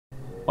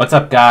What's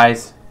up,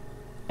 guys?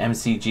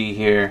 MCG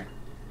here.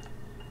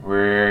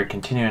 We're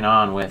continuing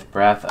on with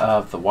Breath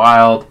of the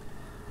Wild.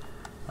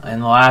 In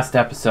the last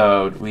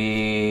episode,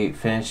 we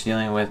finished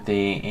dealing with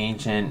the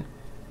ancient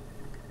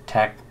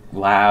tech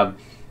lab,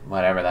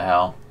 whatever the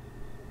hell.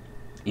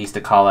 East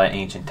Akkala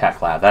Ancient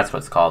Tech Lab, that's what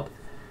it's called.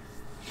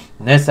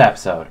 In this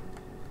episode,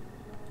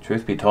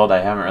 truth be told, I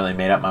haven't really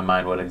made up my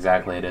mind what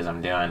exactly it is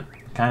I'm doing.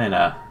 Kind of in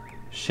a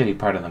shitty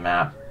part of the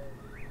map.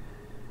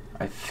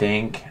 I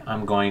think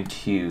I'm going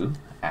to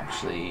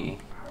actually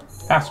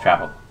fast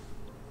travel.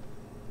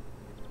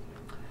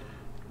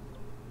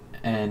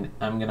 And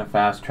I'm going to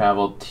fast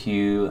travel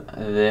to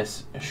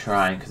this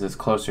shrine because it's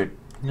closer.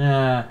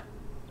 Yeah,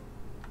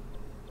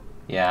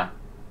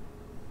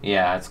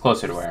 it's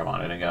closer to where I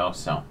wanted to go,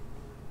 so.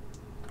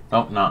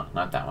 Oh, no,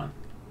 not that one.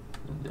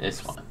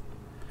 This one.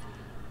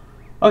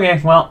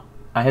 Okay, well,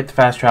 I hit the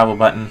fast travel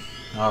button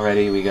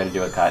already. We got to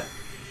do a cut.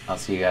 I'll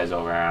see you guys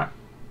over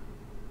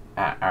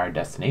at our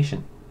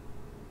destination.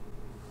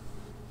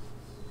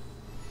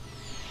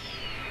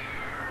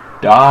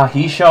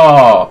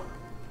 Dahisho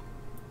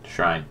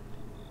Shrine.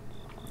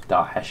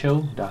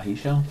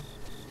 Dahisho?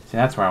 See,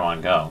 that's where I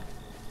want to go.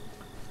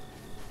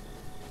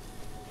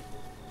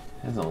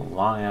 There's a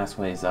long ass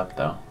ways up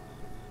though.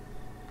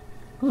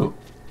 Ooh.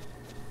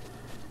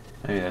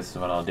 Maybe this is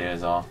what I'll do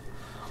is I'll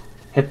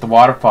hit the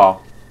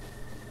waterfall.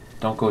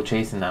 Don't go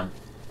chasing them.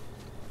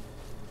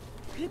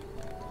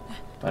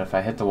 But if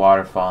I hit the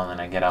waterfall and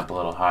then I get up a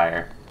little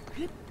higher,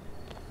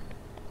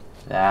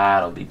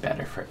 that'll be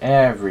better for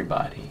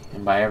everybody.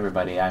 And by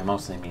everybody, I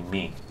mostly mean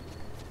me.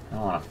 I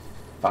don't want to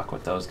fuck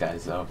with those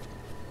guys, though.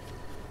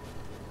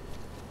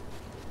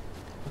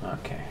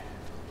 Okay.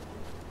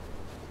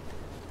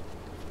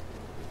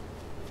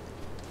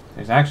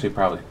 There's actually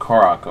probably a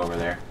Korok over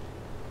there.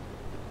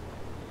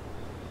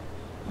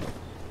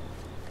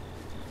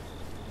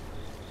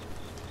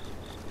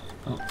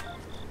 Oh.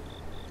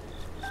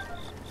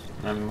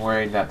 I'm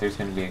worried that there's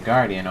going to be a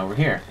guardian over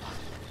here.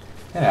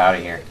 Get out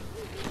of here.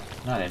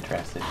 Not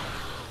interested.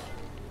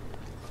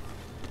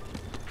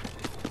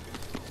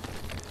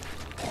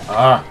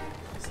 Ah!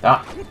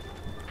 Stop!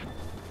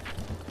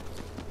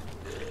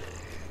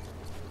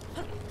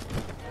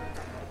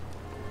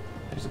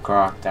 There's a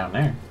Korok down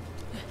there.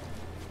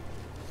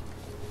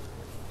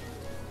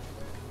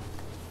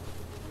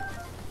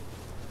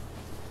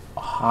 A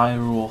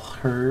Hyrule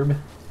herb.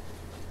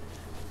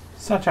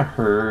 Such a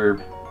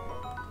herb.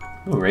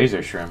 Ooh, razor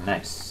shroom,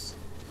 nice.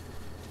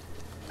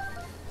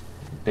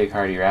 Big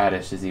hardy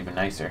radish is even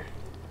nicer.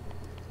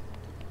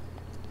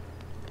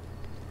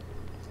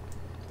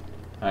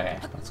 Okay,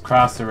 let's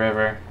cross the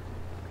river.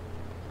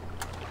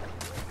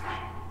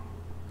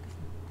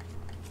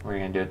 We're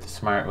gonna do it the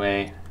smart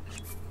way.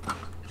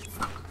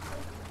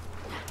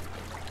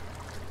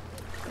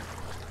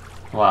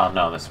 Well,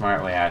 no, the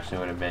smart way actually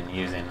would have been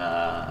using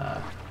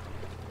the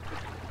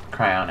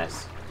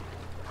Cryonis.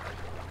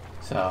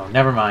 So,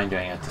 never mind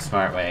doing it the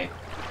smart way,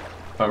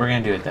 but we're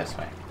going to do it this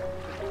way.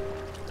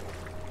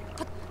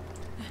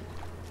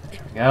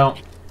 There we go.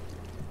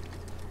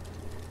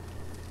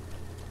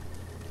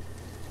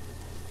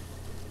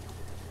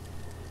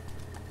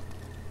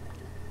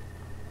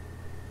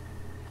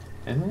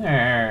 Isn't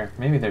there...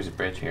 Maybe there's a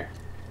bridge here.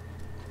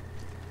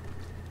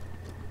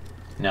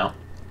 No.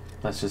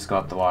 Let's just go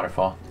up the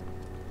waterfall.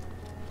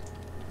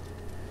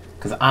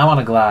 Because I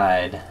want to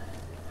glide.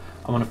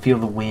 I want to feel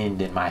the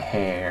wind in my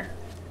hair.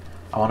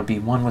 I want to be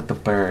one with the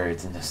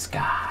birds in the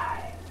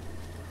sky.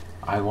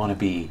 I want to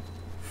be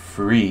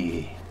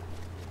free.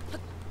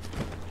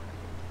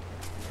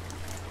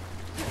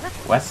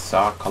 West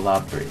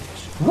Akkala Bridge.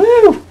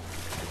 Woo!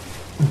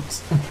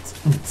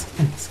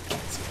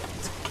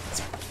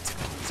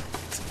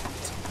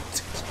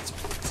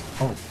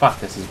 Oh fuck,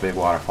 this is a big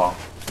waterfall.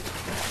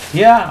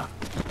 Yeah!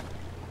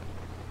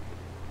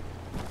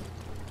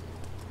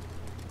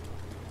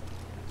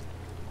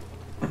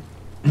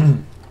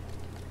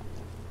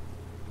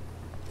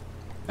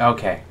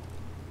 Okay.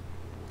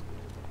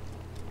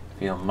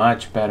 Feel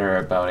much better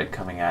about it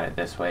coming at it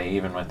this way,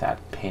 even with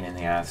that pain in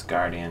the ass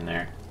guardian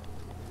there.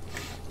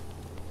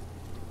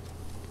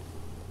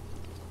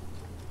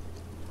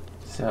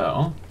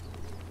 So,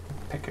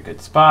 pick a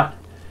good spot.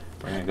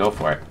 We're gonna go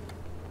for it.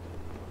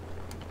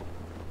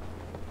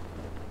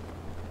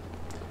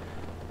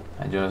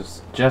 I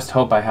just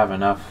hope I have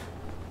enough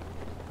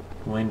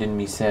wind in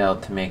me sail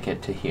to make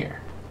it to here.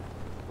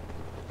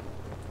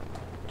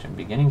 Which I'm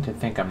beginning to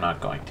think I'm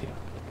not going to.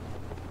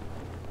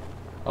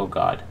 Oh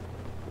god.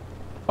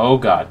 Oh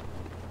god.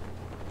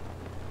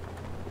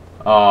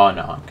 Oh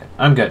no, I'm good.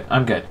 I'm good.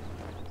 I'm good.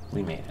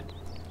 We made it.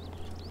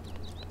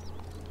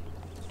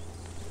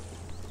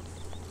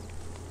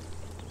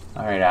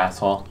 Alright,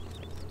 asshole.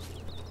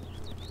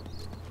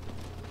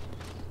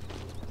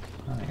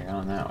 Oh, you're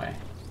going that way.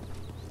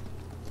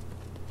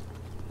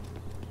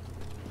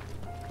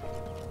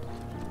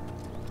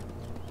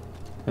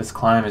 This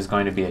climb is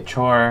going to be a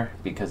chore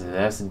because of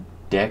this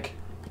dick.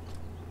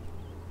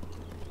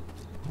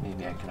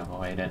 Maybe I can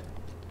avoid it.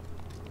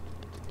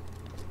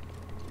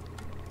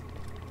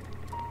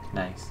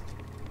 Nice.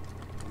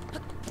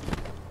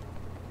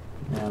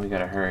 Now we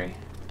gotta hurry.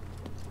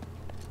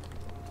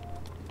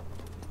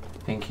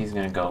 I think he's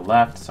gonna go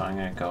left, so I'm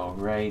gonna go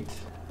right.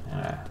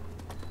 I'm gonna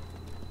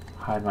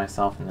hide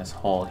myself in this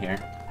hole here.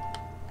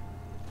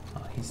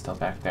 Oh, he's still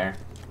back there.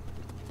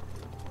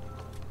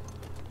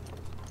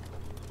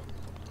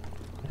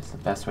 What's the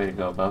best way to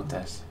go about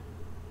this?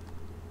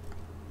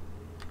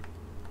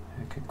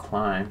 I could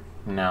climb.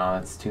 No,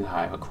 that's too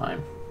high of a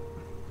climb.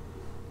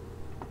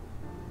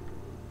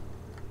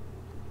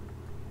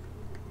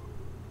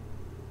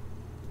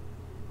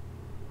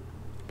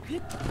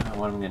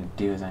 What I'm going to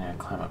do is I'm going to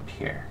climb up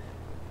here.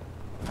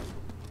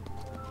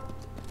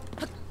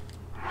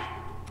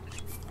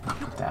 I'll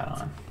put that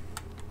on.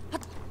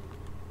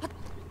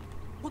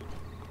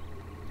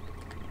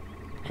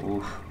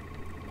 Oof.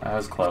 That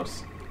was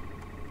close.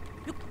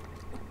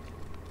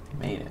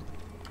 Made it.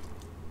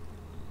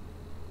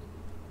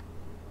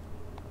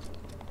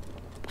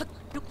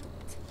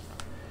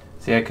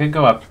 See, I could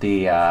go up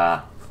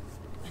the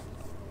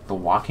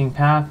walking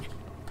path.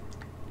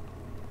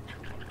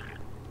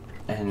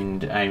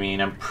 And, I mean,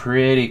 I'm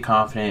pretty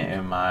confident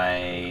in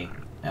my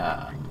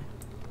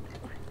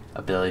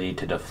ability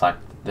to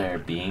deflect their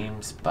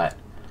beams, but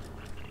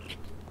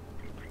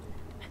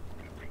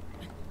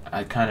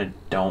I kind of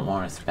don't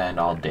want to spend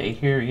all day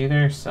here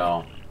either,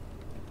 so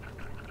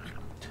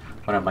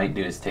what I might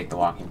do is take the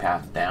walking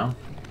path down.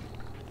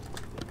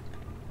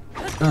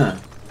 Ow!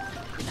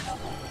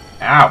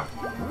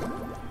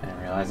 I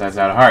didn't realize I was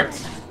out of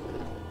hearts.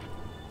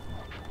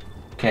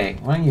 Okay,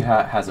 one of you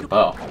has a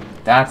bow.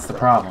 That's the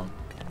problem.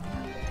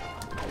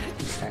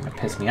 It's starting to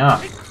piss me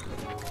off.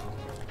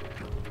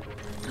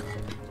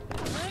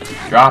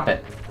 Drop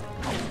it.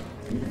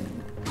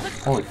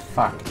 Holy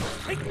fuck.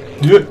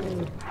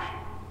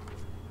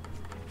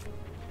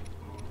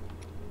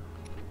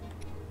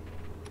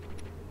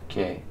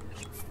 Okay.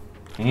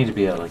 You need to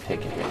be able to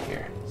take a hit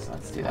here, so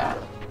let's do that.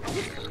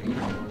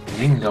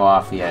 You can go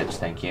off the edge,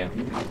 thank you.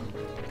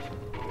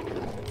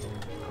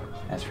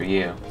 As for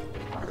you...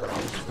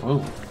 Ooh,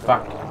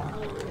 fuck.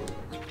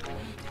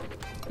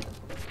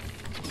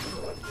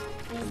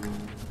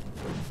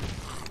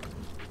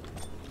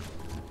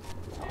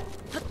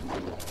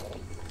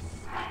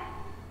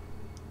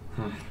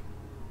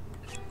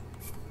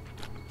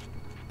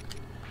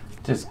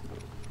 Just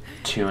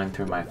chewing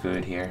through my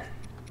food here.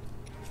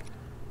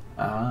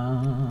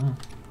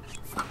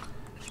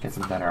 Get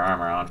some better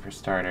armor on for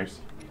starters.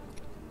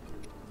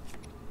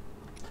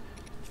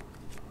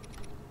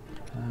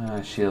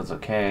 Shield's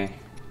okay.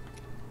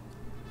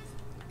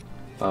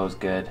 Bow's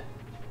good.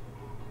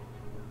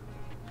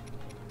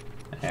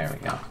 There we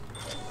go.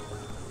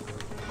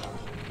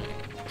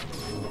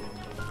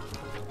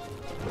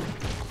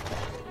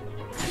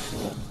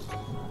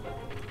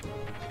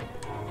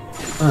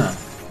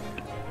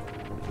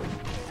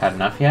 Had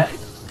enough yet?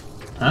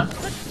 Huh?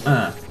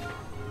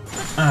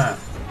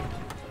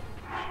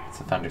 It's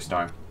a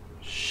thunderstorm.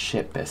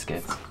 Shit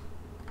biscuits.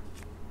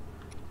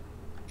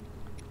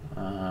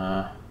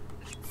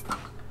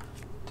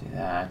 Do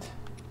that.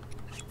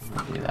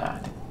 Do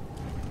that.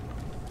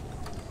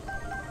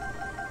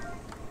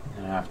 I'm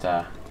gonna have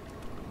to...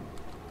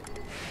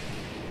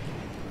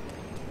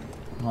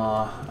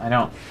 Well, I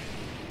don't...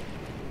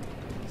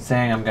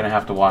 Saying I'm gonna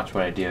have to watch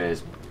what I do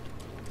is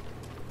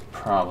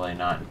probably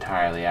not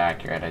entirely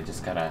accurate. I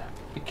just gotta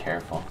be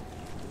careful.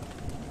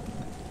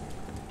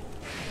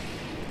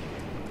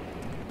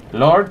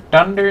 Lord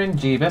Thunder and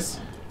Jeebus.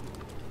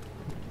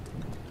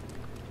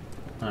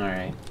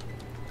 Alright.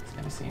 He's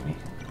gonna see me.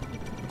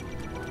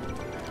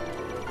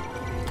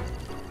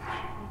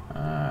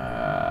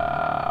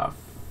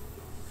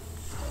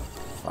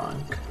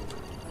 Funk.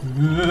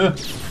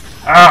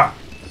 Ah!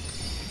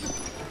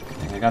 I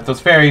think I got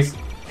those fairies.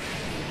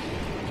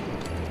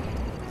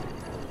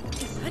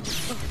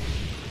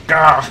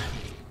 Gah!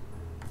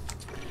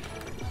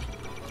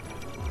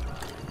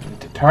 I need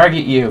to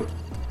target you.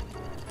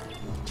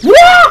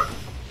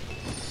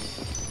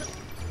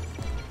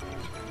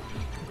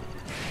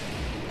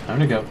 Time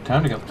to go.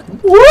 Time to go.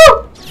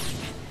 Woo!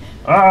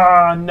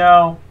 Ah,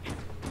 no.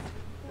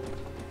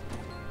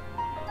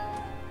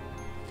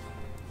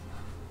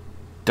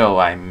 Oh,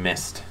 I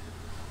missed.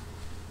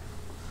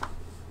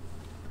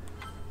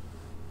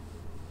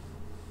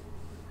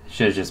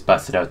 Should have just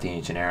busted out the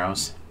ancient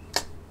arrows.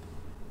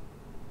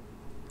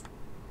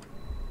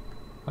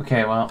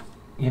 Okay, well,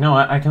 you know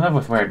what? I can live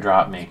with where it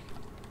dropped me.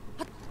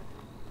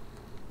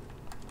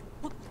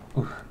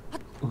 Ooh.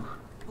 Ooh.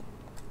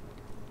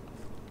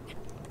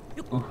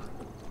 Ooh.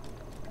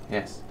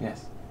 Yes,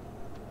 yes.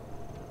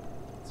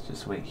 Let's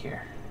just wait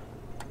here.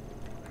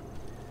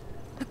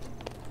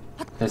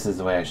 This is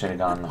the way I should have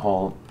gone the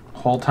whole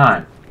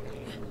time.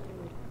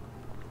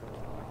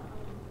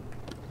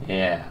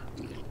 Yeah.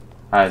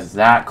 I was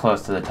that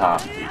close to the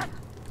top.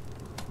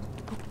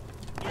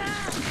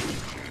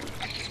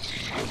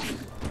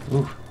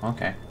 Ooh,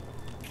 okay.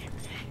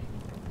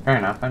 Fair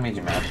enough, I made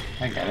you mad.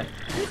 I get it.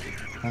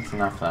 That's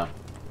enough, though.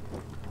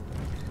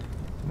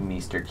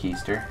 Meester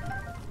Keister.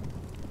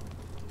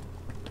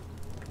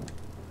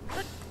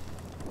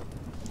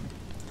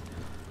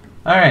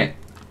 Alright.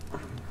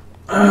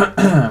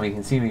 We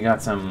can see we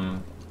got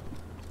some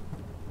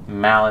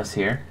malice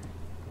here.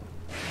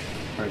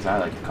 Or as I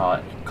like to call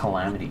it,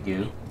 calamity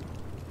goo.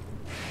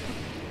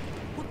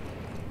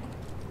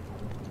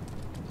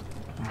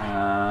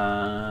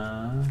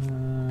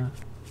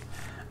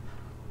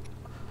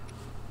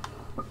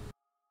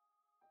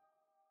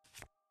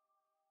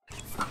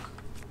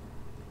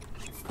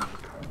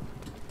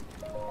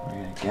 We're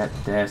gonna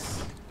get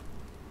this.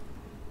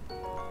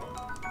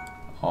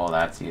 Oh,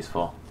 that's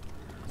useful.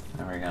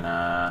 And we're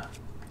gonna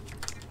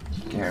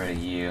get rid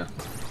of you,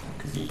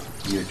 because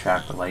you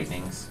attract the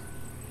lightnings.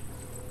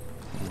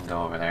 You can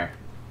go over there.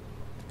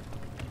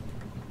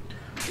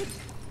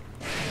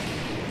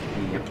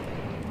 Yep.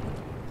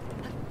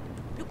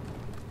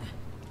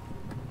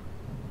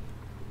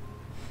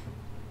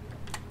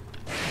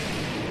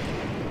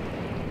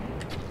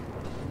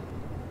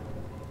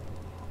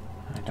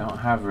 I don't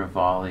have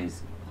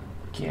Rivali's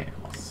Gale,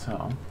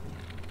 so...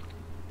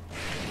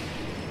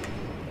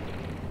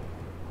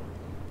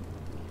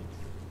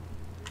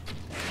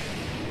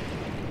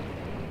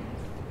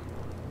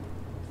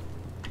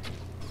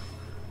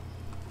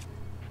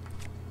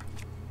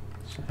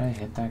 Should I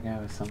hit that guy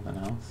with something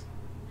else?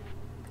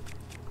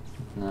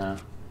 No.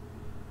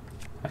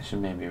 I should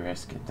maybe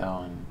risk it though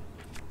and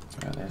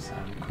throw this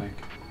out quick.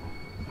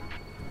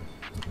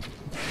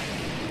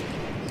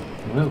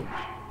 Woo!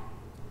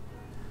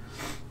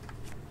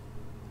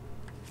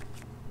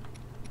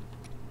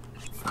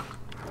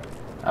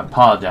 I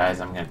apologize,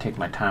 I'm gonna take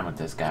my time with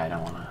this guy. I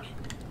don't wanna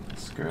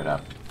screw it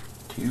up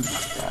too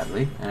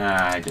badly.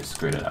 I just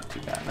screwed it up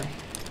too badly.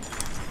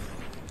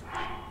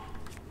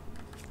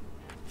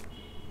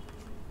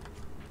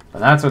 But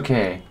that's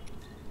okay.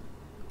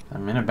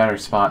 I'm in a better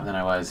spot than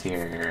I was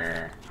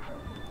here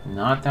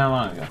not that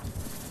long ago.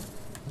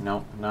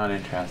 Nope, not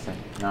interested.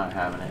 Not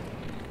having it.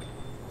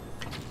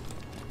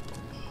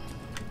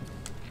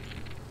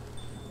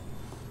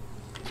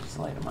 Just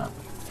light him up.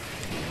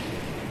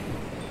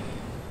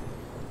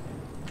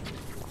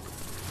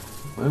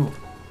 Woo. Do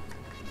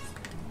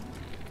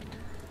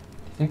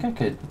you think I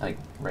could, like,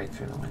 right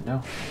through the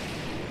window?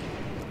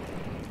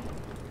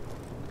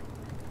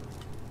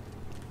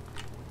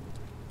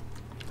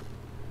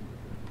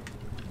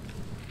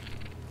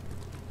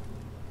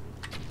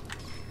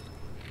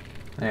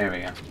 There we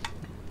go.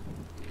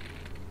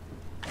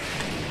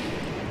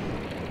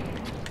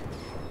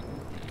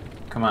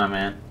 Come on,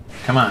 man.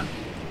 Come on.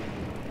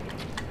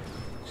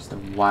 Just a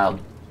wild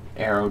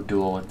arrow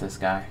duel with this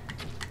guy.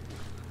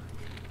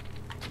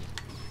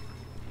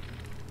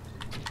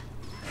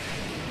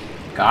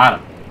 Got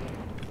him.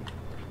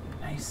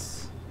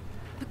 Nice.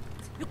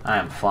 I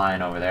am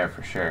flying over there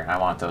for sure. I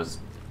want those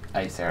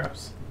ice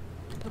arrows.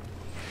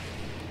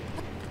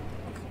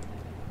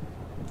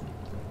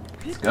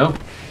 Let's go.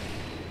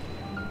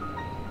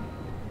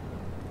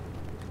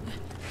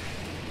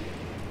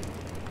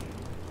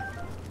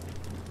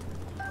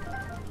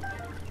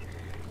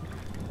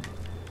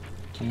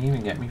 Can you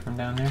even get me from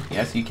down there?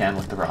 Yes, you can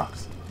with the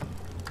rocks.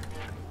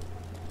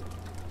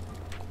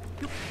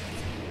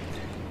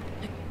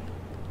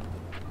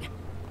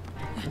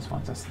 Just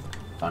want this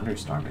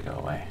thunderstorm to go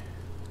away.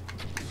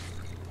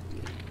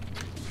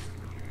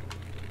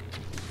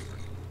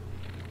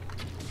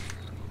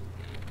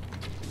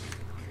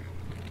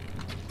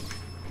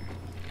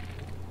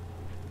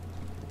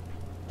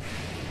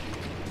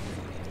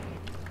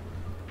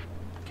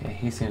 Okay,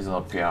 he seems a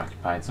little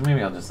preoccupied, so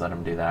maybe I'll just let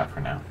him do that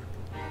for now.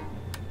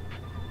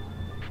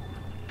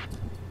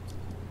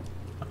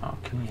 Oh,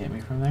 can you hit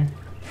me from there?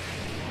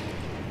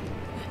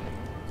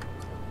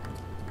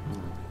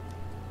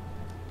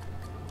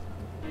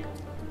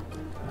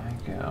 I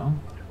go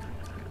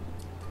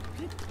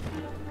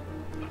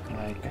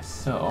like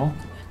so,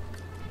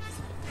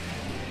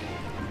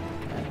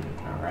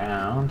 and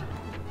around,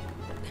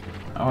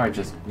 or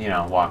just, you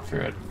know, walk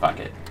through it. Fuck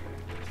it.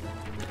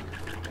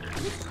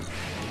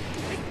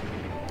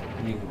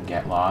 You can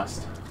get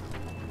lost.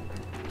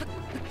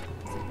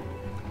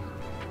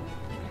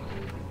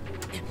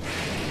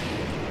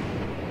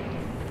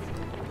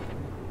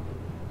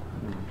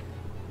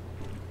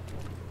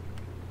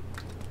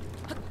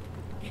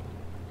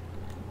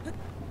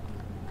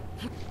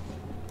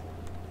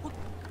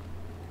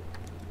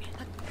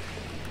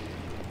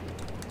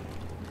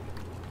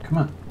 Come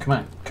on, come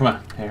on, come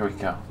on. There we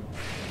go.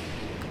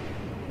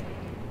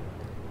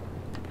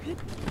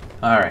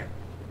 Alright.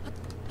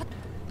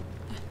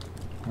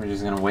 We're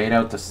just gonna wait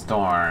out the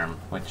storm,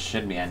 which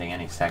should be ending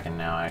any second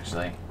now,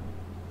 actually.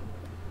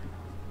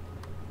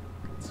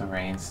 Once the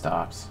rain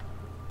stops,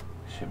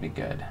 should be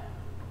good.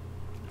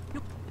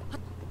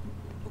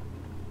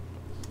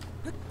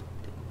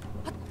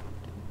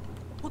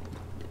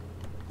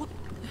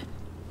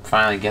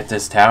 Finally get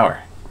this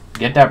tower.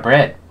 Get that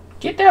bread.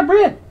 Get that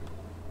bread!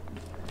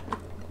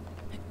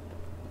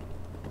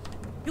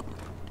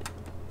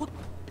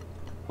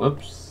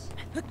 Whoops.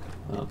 A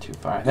little too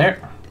far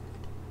there.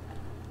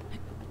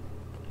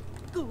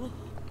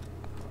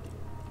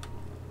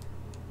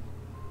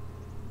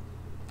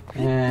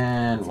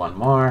 And one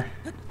more.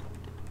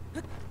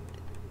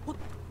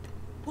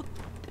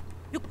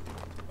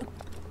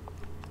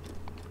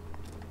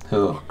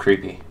 Ooh,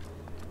 creepy.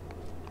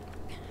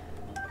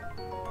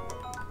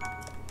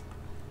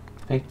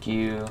 Thank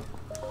you.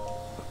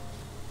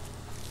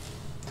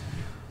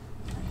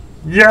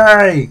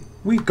 Yay!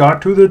 We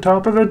got to the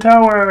top of the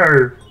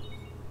tower!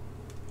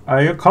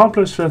 I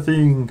accomplished the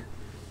thing!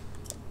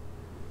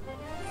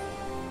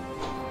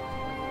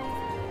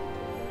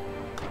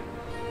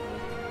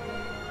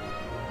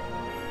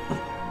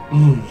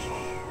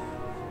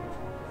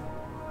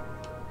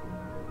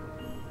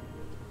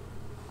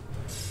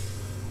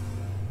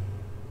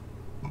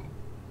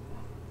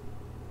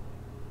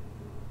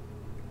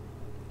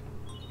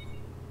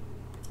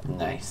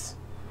 Nice.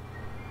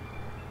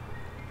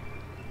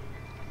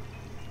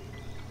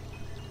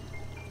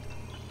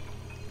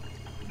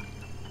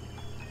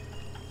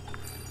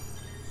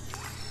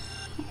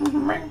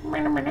 Boom,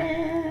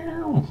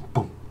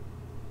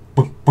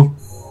 boom, boom.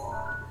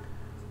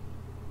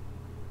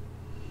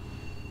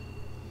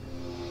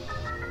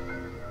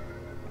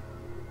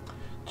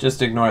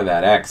 Just ignore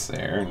that X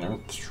there.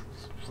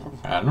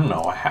 I don't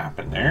know what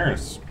happened there.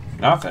 It's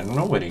nothing.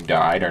 Nobody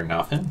died or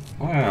nothing.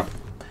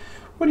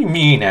 What do you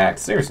mean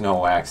X? There's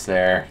no X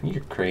there.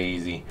 You're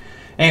crazy.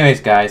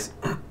 Anyways, guys,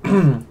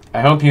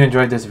 I hope you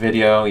enjoyed this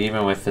video,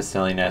 even with the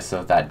silliness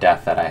of that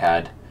death that I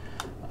had.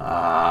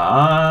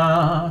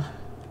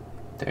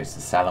 There's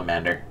the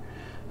salamander.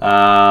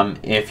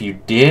 If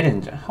you did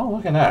enjoy... Oh,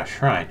 look at that, a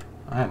shrine.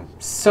 I'm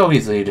so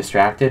easily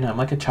distracted. I'm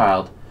like a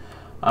child.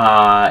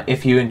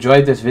 If you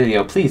enjoyed this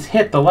video, please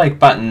hit the like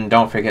button.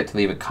 Don't forget to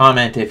leave a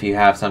comment if you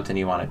have something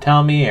you want to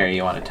tell me or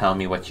you want to tell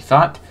me what you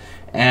thought.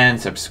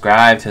 And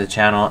subscribe to the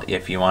channel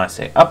if you want to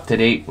stay up to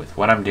date with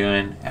what I'm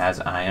doing as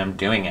I am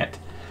doing it.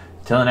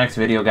 Till the next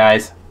video,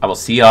 guys, I will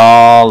see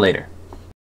y'all later.